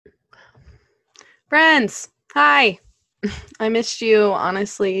Friends, hi. I missed you.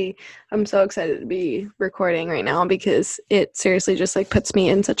 Honestly, I'm so excited to be recording right now because it seriously just like puts me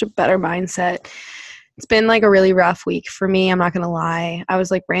in such a better mindset. It's been like a really rough week for me. I'm not gonna lie. I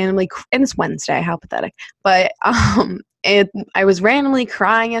was like randomly, and it's Wednesday. How pathetic. But I was randomly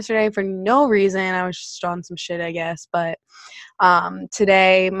crying yesterday for no reason. I was just on some shit, I guess. But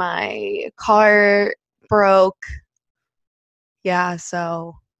today my car broke. Yeah,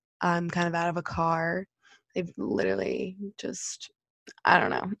 so I'm kind of out of a car. They've literally just, I don't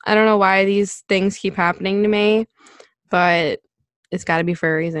know. I don't know why these things keep happening to me, but it's got to be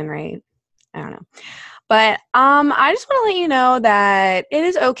for a reason, right? I don't know. But I just want to let you know that it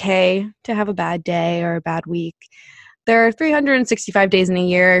is okay to have a bad day or a bad week. There are 365 days in a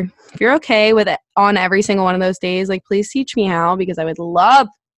year. If you're okay with it on every single one of those days, like please teach me how because I would love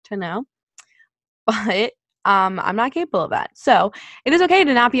to know. But I'm not capable of that. So it is okay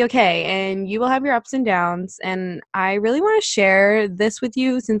to not be okay, and you will have your ups and downs. And I really want to share this with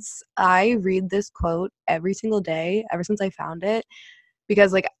you since I read this quote every single day ever since I found it,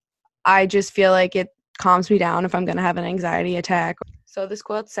 because like I just feel like it calms me down if I'm going to have an anxiety attack. So this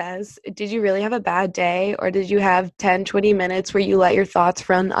quote says, "Did you really have a bad day, or did you have 10, 20 minutes where you let your thoughts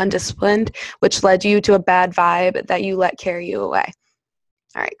run undisciplined, which led you to a bad vibe that you let carry you away?"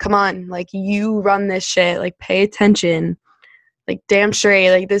 All right, come on. Like, you run this shit. Like, pay attention. Like, damn straight.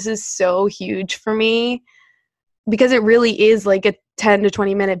 Like, this is so huge for me because it really is like a 10 to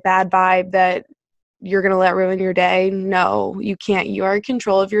 20 minute bad vibe that you're going to let ruin your day. No, you can't. You are in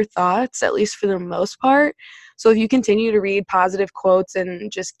control of your thoughts, at least for the most part. So if you continue to read positive quotes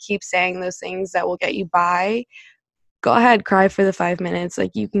and just keep saying those things that will get you by, go ahead, cry for the 5 minutes.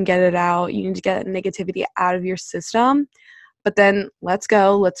 Like, you can get it out. You need to get negativity out of your system. But then let's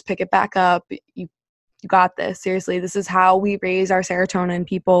go. Let's pick it back up. You got this. Seriously, this is how we raise our serotonin,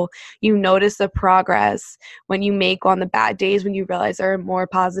 people. You notice the progress when you make on the bad days, when you realize they're more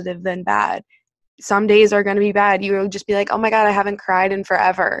positive than bad. Some days are going to be bad. You'll just be like, oh my God, I haven't cried in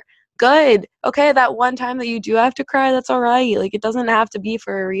forever. Good. Okay, that one time that you do have to cry, that's all right. Like, it doesn't have to be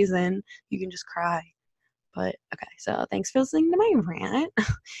for a reason. You can just cry. But okay, so thanks for listening to my rant.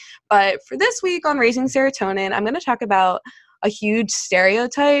 But for this week on raising serotonin, I'm going to talk about a huge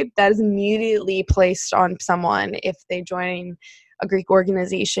stereotype that is immediately placed on someone if they join a Greek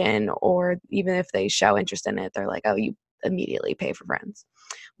organization, or even if they show interest in it, they're like, oh, you immediately pay for friends.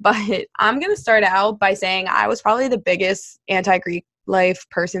 But I'm going to start out by saying I was probably the biggest anti-Greek life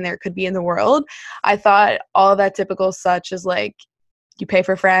person there could be in the world. I thought all that typical such as like, you pay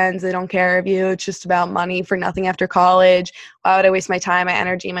for friends, they don't care of you, it's just about money for nothing after college. Why would I waste my time, my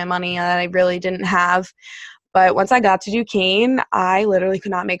energy, my money that I really didn't have? But once I got to Duquesne, I literally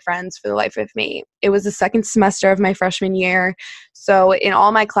could not make friends for the life of me. It was the second semester of my freshman year. So in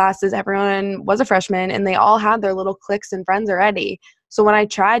all my classes, everyone was a freshman and they all had their little cliques and friends already. So when I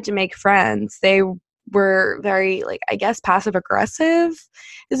tried to make friends, they were very, like, I guess passive aggressive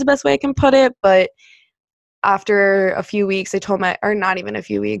is the best way I can put it. But after a few weeks, I told or not even a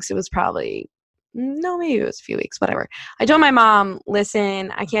few weeks, it was probably, no, maybe it was a few weeks, whatever. I told my mom, listen,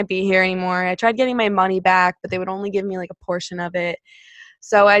 I can't be here anymore. I tried getting my money back, but they would only give me like a portion of it.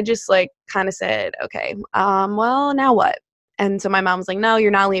 So I just like kind of said, okay, well, now what? And so my mom was like, no,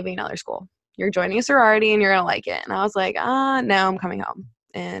 you're not leaving another school. You're joining a sorority and you're going to like it. And I was like, no, I'm coming home.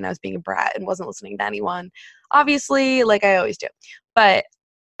 And I was being a brat and wasn't listening to anyone, obviously, like I always do. But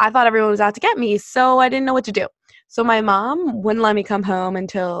I thought everyone was out to get me, so I didn't know what to do. So my mom wouldn't let me come home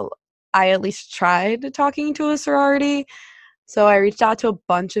until I at least tried talking to a sorority. So I reached out to a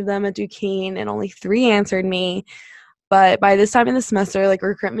bunch of them at Duquesne, and only 3 answered me. But by this time in the semester, like,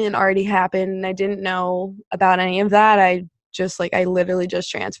 recruitment already happened, and I didn't know about any of that. I literally just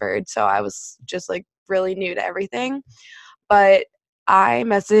transferred, so I was just, like, really new to everything. But I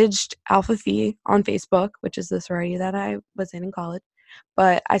messaged Alpha Phi on Facebook, which is the sorority that I was in college.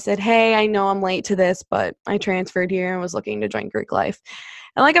 But I said, hey, I know I'm late to this, but I transferred here and was looking to join Greek life.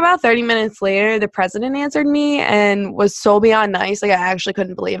 And like about 30 minutes later, the president answered me and was so beyond nice. Like, I actually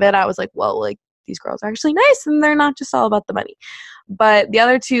couldn't believe it. I was like, whoa, like, these girls are actually nice and they're not just all about the money. But the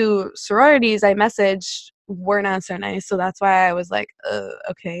other 2 sororities I messaged were not so nice. So that's why I was like,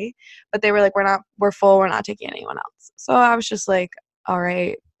 okay. But they were like, we're full. We're not taking anyone else. So I was just like, all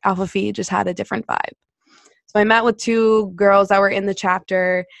right, Alpha Phi just had a different vibe. So I met with 2 girls that were in the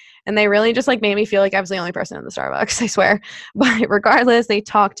chapter, and they really just like made me feel like I was the only person in the Starbucks, I swear. But regardless, they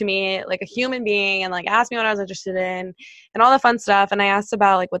talked to me like a human being and like asked me what I was interested in and all the fun stuff. And I asked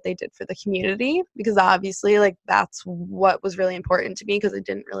about like what they did for the community, because obviously like that's what was really important to me, because I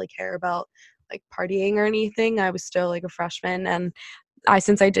didn't really care about like partying or anything. I was still like a freshman, and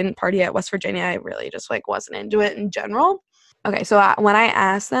since I didn't party at West Virginia, I really just like wasn't into it in general. Okay, so when I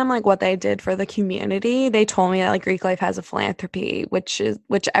asked them like what they did for the community, they told me that like Greek Life has a philanthropy, which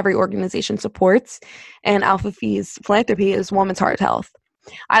every organization supports, and Alpha Phi's philanthropy is women's heart health.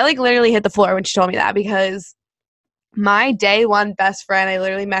 I like literally hit the floor when she told me that, because my day one best friend, I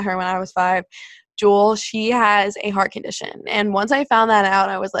literally met her when I was 5, Jewel, she has a heart condition. And once I found that out,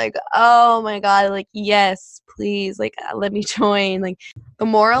 I was like, oh my God, like, yes, please, like, let me join. Like, the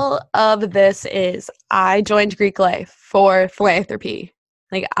moral of this is I joined Greek Life for philanthropy.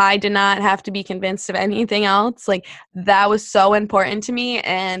 Like, I did not have to be convinced of anything else. Like, that was so important to me.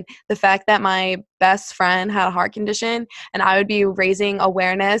 And the fact that my best friend had a heart condition and I would be raising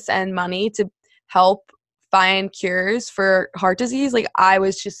awareness and money to help find cures for heart disease, like, I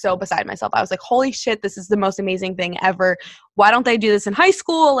was just so beside myself. I was like, holy shit, this is the most amazing thing ever. Why don't they do this in high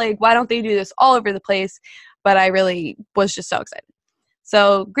school? Like, why don't they do this all over the place? But I really was just so excited.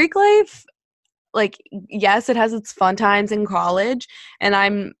 So Greek Life, like, yes, it has its fun times in college,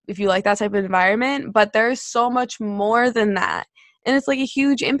 and if you like that type of environment, but there's so much more than that. And it's like a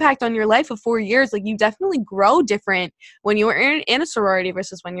huge impact on your life of 4 years. Like, you definitely grow different when you are in a sorority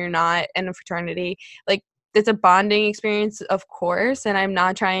versus when you're not in a fraternity. Like, it's a bonding experience, of course, and I'm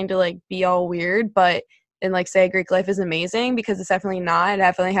not trying to like be all weird, but and like say Greek Life is amazing, because it's definitely not. It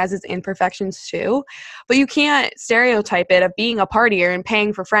definitely has its imperfections too. But you can't stereotype it of being a partier and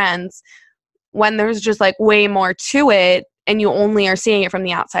paying for friends when there's just like way more to it, and you only are seeing it from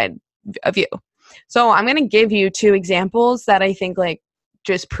the outside of you. So I'm going to give you 2 examples that I think like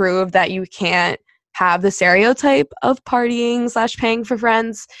just prove that you can't have the stereotype of partying / paying for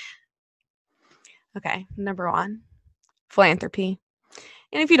friends. Okay, number 1, philanthropy.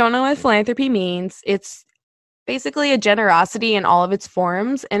 And if you don't know what philanthropy means, it's basically a generosity in all of its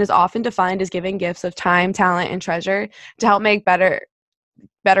forms, and is often defined as giving gifts of time, talent, and treasure to help make better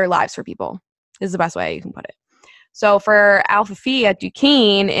lives for people, is the best way you can put it. So for Alpha Phi at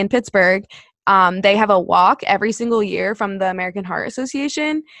Duquesne in Pittsburgh, they have a walk every single year from the American Heart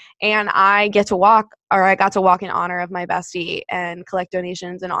Association, and I got to walk in honor of my bestie and collect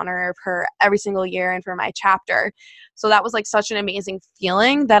donations in honor of her every single year and for my chapter. So that was like such an amazing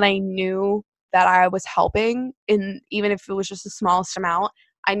feeling that I knew that I was helping, in even if it was just the smallest amount.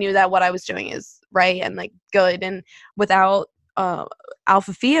 I knew that what I was doing is right and like good. And without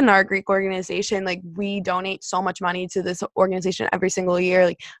Alpha Phi in our Greek organization, like, we donate so much money to this organization every single year.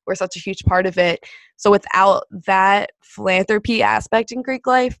 Like, we're such a huge part of it. So without that philanthropy aspect in Greek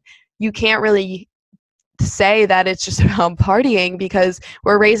Life, you can't really say that it's just about partying, because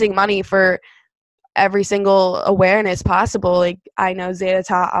we're raising money for every single awareness possible. Like, I know Zeta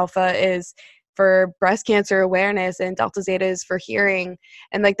Tau Alpha is for breast cancer awareness, and Delta Zeta is for hearing.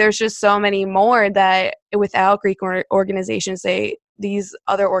 And like, there's just so many more that without Greek organizations, these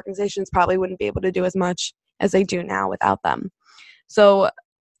other organizations probably wouldn't be able to do as much as they do now without them. So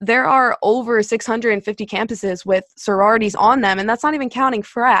there are over 650 campuses with sororities on them, and that's not even counting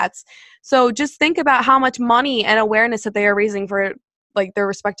frats. So just think about how much money and awareness that they are raising for like their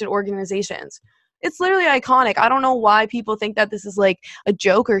respected organizations. It's literally iconic. I don't know why people think that this is like a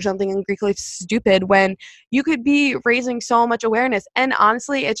joke or something and Greek Life's stupid, when you could be raising so much awareness. And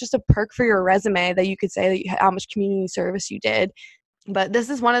honestly, it's just a perk for your resume that you could say that how much community service you did. But this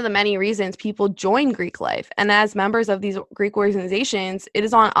is one of the many reasons people join Greek Life. And as members of these Greek organizations, it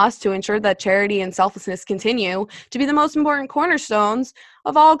is on us to ensure that charity and selflessness continue to be the most important cornerstones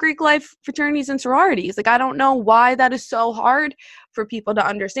of all Greek Life fraternities and sororities. Like, I don't know why that is so hard for people to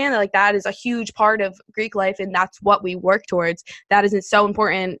understand, that like that is a huge part of Greek Life, and that's what we work towards. That isn't so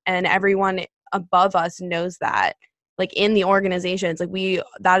important, and everyone above us knows that. Like, in the organizations, like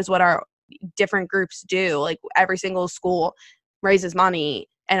that is what our different groups do. Like, every single school raises money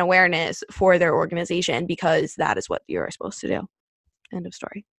and awareness for their organization, because that is what you're supposed to do. End of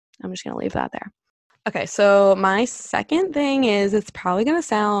story. I'm just going to leave that there. Okay, so my second thing is, it's probably going to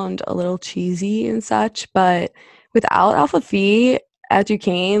sound a little cheesy and such, but without Alpha Phi at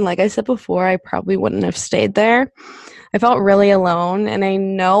Duquesne, like I said before, I probably wouldn't have stayed there. I felt really alone, and I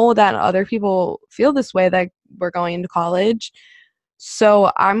know that other people feel this way that we're going into college.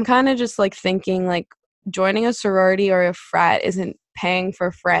 So I'm kind of just like thinking, like, joining a sorority or a frat isn't paying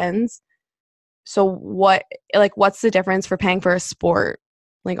for friends. So what's the difference for paying for a sport?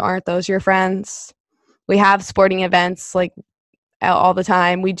 Like, aren't those your friends? We have sporting events like all the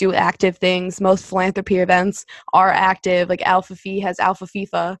time. We do active things. Most philanthropy events are active. Like, Alpha Phi has Alpha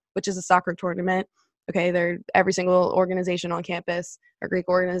FIFA, which is a soccer tournament. Okay, every single organization on campus, or Greek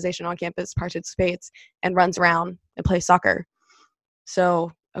organization on campus, participates and runs around and plays soccer.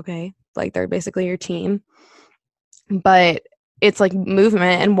 So, okay, like, they're basically your team. But it's like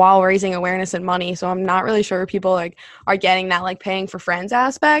movement and while raising awareness and money. So I'm not really sure people like are getting that like paying for friends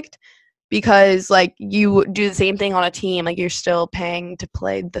aspect, because like you do the same thing on a team, like you're still paying to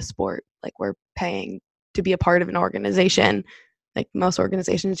play the sport. Like we're paying to be a part of an organization. Like most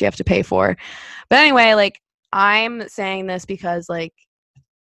organizations you have to pay for. But anyway, like I'm saying this because like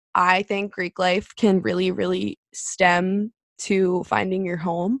I think Greek life can really, really stem to finding your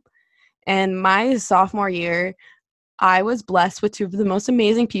home. And my sophomore year, I was blessed with two of the most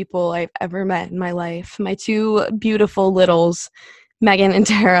amazing people I've ever met in my life. My two beautiful littles, Megan and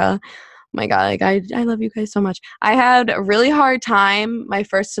Tara. Oh my God, like I love you guys so much. I had a really hard time my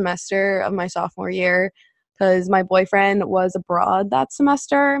first semester of my sophomore year because my boyfriend was abroad that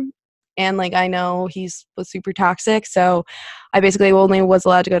semester. And like I know was super toxic, so I basically only was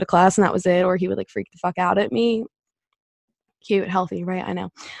allowed to go to class and that was it, or he would like freak the fuck out at me. Cute, healthy, right? I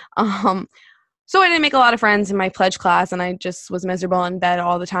know. So I didn't make a lot of friends in my pledge class, and I just was miserable in bed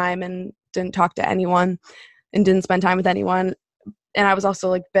all the time and didn't talk to anyone and didn't spend time with anyone. And I was also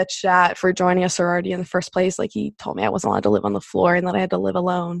like bitched at for joining a sorority in the first place. Like he told me I wasn't allowed to live on the floor and that I had to live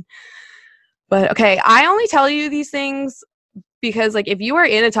alone. But okay, I only tell you these things because like if you are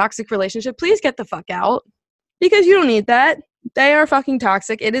in a toxic relationship, please get the fuck out, because you don't need that. They are fucking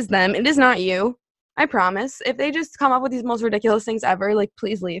toxic. It is them. It is not you. I promise. If they just come up with these most ridiculous things ever, like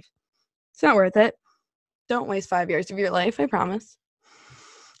please leave. It's not worth it. Don't waste 5 years of your life, I promise.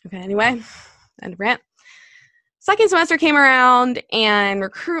 Okay, anyway, end of rant. Second semester came around and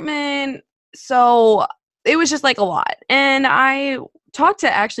recruitment, so it was just like a lot. And I talked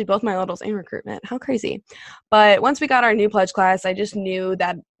to actually both my littles in recruitment. How crazy. But once we got our new pledge class, I just knew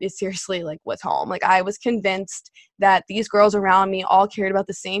that it seriously like was home. Like I was convinced that these girls around me all cared about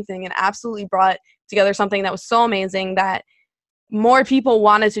the same thing and absolutely brought together something that was so amazing that more people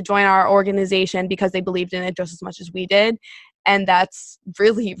wanted to join our organization because they believed in it just as much as we did. And that's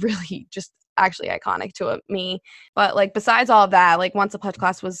really, really just actually iconic to me. But like besides all of that, like once the pledge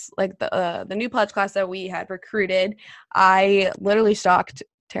class was like the new pledge class that we had recruited, I literally stalked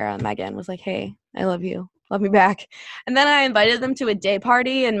Tara and Megan, was like, hey, I love you. Love me back. And then I invited them to a day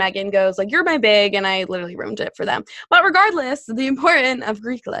party and Megan goes like, you're my big, and I literally ruined it for them. But regardless, the important of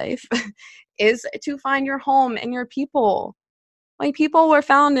Greek life is to find your home and your people. My people were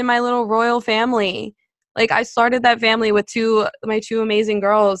found in my little royal family. Like I started that family with my two amazing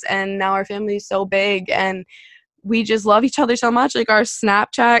girls, and now our family is so big and we just love each other so much. Like our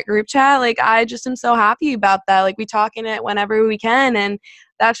Snapchat group chat, like I just am so happy about that. Like we talk in it whenever we can, and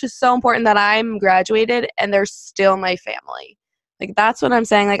that's just so important that I'm graduated and they're still my family. Like that's what I'm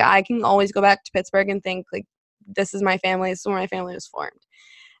saying. Like I can always go back to Pittsburgh and think like this is my family. This is where my family was formed.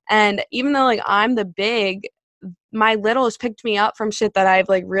 And even though like I'm the big, my littles picked me up from shit that I've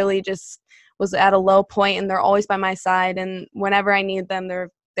like really just was at a low point, and they're always by my side, and whenever I need them they're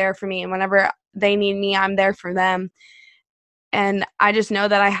there for me, and whenever they need me I'm there for them. And I just know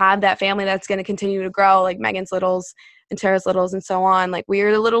that I have that family that's going to continue to grow, like Megan's littles and Tara's littles and so on. Like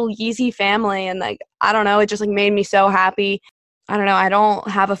we're the little Yeezy family, and like I don't know, it just like made me so happy. I don't know, I don't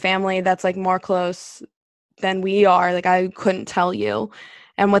have a family that's like more close than we are. Like I couldn't tell you.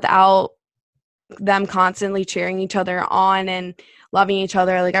 And without them constantly cheering each other on and loving each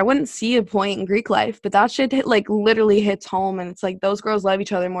other, like I wouldn't see a point in Greek life. But that shit like literally hits home, and it's like those girls love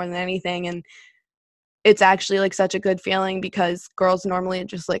each other more than anything. And it's actually like such a good feeling, because girls normally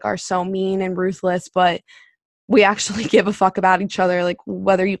just like are so mean and ruthless, but we actually give a fuck about each other, like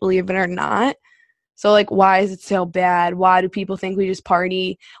whether you believe it or not. So like why is it so bad? Why do people think we just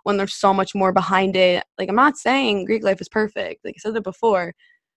party when there's so much more behind it? Like I'm not saying Greek life is perfect, like I said it before,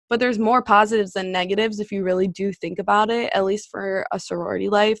 but there's more positives than negatives if you really do think about it. At least for a sorority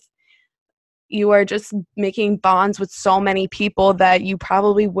life, you are just making bonds with so many people that you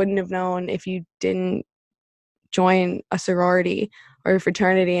probably wouldn't have known if you didn't join a sorority or a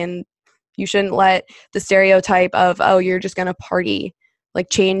fraternity. And you shouldn't let the stereotype of, oh, you're just going to party, like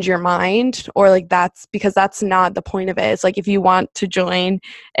change your mind, or like that's because that's not the point of it. It's like if you want to join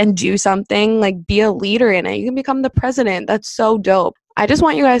and do something, like be a leader in it. You can become the president. That's so dope. I just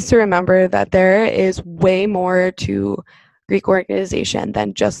want you guys to remember that there is way more to Greek organization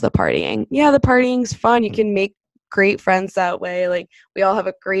than just the partying. Yeah, the partying's fun. You can make great friends that way. Like we all have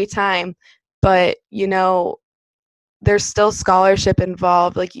a great time, but you know, there's still scholarship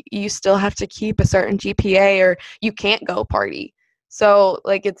involved. Like you still have to keep a certain GPA or you can't go party. So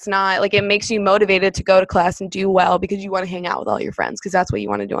like it's not like it makes you motivated to go to class and do well because you want to hang out with all your friends because that's what you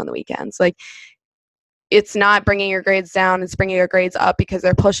want to do on the weekends. Like it's not bringing your grades down, it's bringing your grades up because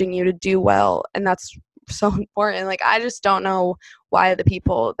they're pushing you to do well. And that's so important. Like, I just don't know why the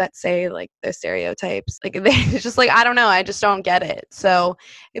people that say like they're stereotypes, like they just like, I don't know, I just don't get it. So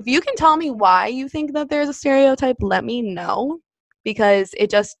if you can tell me why you think that there's a stereotype, let me know, because it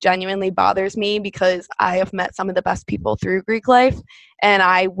just genuinely bothers me, because I have met some of the best people through Greek life, and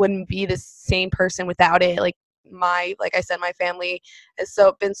I wouldn't be the same person without it. Like I said, my family has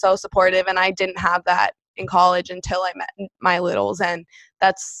been so supportive, and I didn't have that in college until I met my littles, and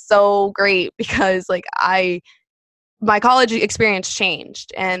that's so great, because like my college experience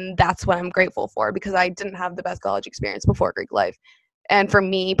changed, and that's what I'm grateful for, because I didn't have the best college experience before Greek life. And for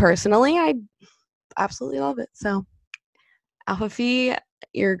me personally, I absolutely love it. So Alpha Phi,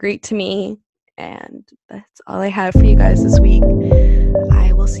 you're great to me, and that's all I have for you guys this week.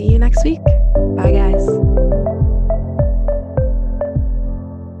 I will see you next week.